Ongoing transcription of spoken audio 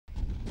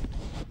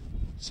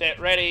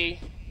Set, ready.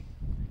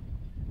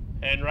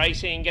 And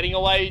racing, getting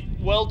away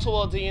well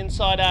towards the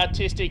inside,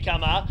 Artistic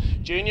Hummer.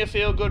 Junior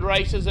Feel Good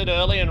races it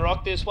early and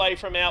Rock This Way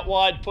from out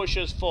wide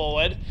pushes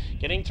forward.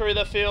 Getting through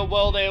the field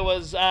well, there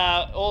was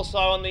also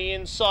on the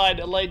inside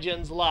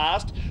Legends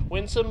Last.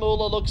 Winsome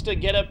Moolah looks to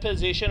get a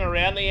position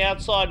around the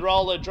outside,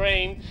 Roller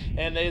Dream,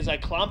 and there's a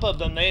clump of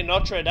them there,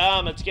 Notre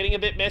Dame. It's getting a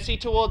bit messy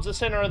towards the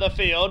centre of the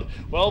field.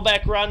 Well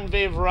back Run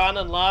Viv Run,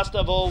 and last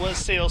of all was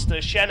Seals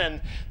to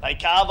Shannon. They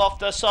carve off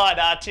the side.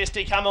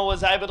 Artistic Hummer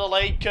was able to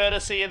lead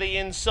courtesy of the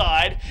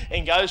inside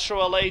and goes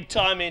through a lead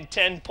time in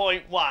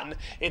 10.1.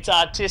 It's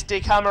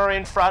Artistic Hummer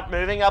in front.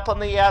 Moving up on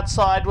the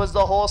outside was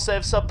the horse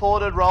they've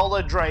supported,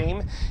 Roller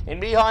Dream. In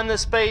behind the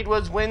speed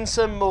was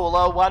Winsome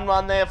Moolah.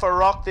 1-1 there for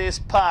Rock This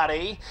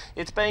Party.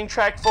 It's being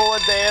tracked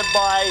forward there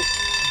by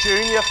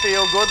Junior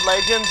Feel Good.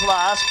 Legends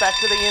Last. Back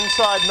to the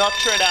inside,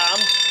 Notre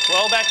Dame.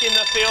 Well back in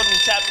the field and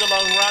tapped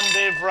along Run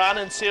Viv Run,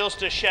 and Seals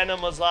to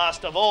Shannon was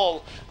last of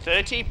all.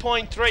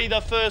 30.3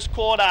 the first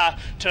quarter.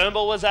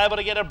 Turnbull was able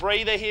to get a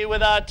breather here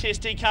with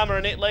Artistic Hummer,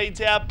 and it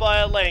leads out by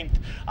a length.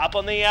 Up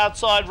on the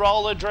outside,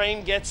 Roller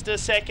Dream gets to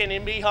second.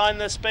 In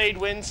behind the speed,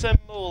 Winsome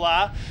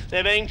Moolah.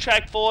 They're being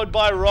tracked forward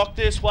by Rock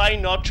This Way,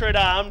 Notre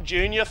Dame,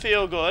 Junior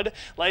Feel Good.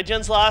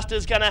 Legends Last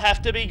is going to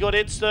have to be good.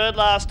 It's third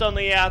last on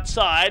the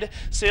outside.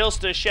 Seals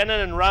to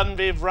Shannon, and Run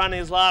Viv Run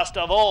is last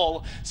of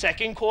all.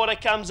 Second quarter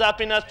comes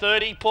up in a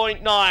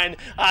 30.9.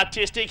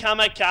 Artistic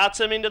Hummer carts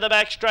them into the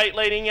back straight,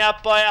 leading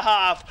out by a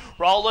half.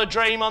 Roller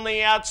Dream on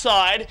the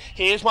outside.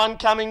 Here's one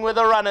coming with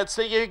a run. It's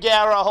the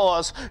Ugara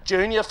horse.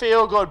 Junior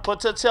Feel Good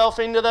puts itself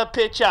into the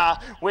picture.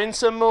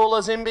 Winsome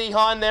Moolah's in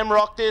behind them.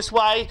 Rock This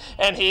Way.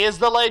 And here's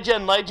the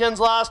Legend. Legends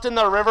Last in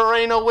the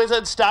Riverina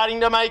Wizard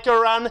starting to make a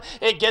run.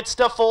 It gets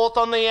to fourth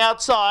on the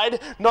outside.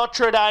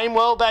 Notre Dame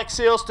well back.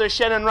 Seals to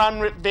Shannon.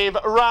 Run Viv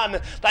Run.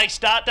 They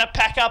start to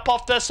pack up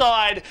off the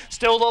side.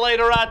 Still the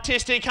leader,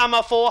 Artistic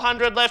Hummer.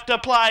 400 left to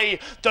play.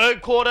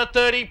 Third quarter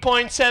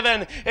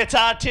 30.7. It's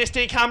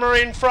Artistic Hummer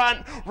in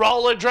front.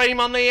 Roller Dream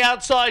on the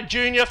outside.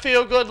 Junior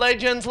Feel Good.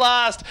 Legends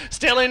Last.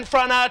 Still in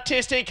front,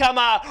 Artistic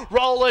Hummer.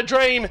 Roller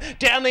Dream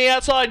down the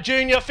outside.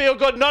 Junior Feel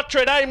Good.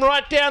 Notre Dame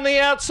right down the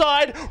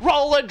outside.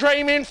 Roller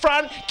Dream in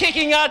front.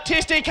 Kicking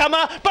Artistic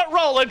Hummer. But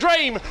Roller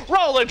Dream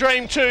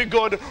too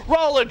good.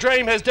 Roller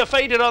Dream has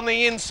defeated on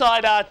the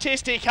inside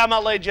Artistic Hummer.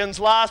 Legends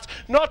Last.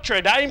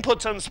 Notre Dame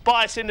put some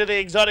spice into the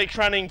exotics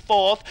running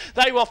fourth.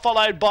 They were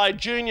followed by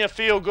Junior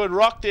Feel Good,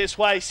 Rock This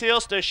Way,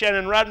 Seals to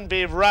Shannon, Run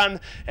Viv Run,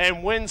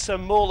 and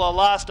Winsome Moolah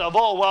last of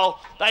all. Well,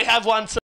 they have won some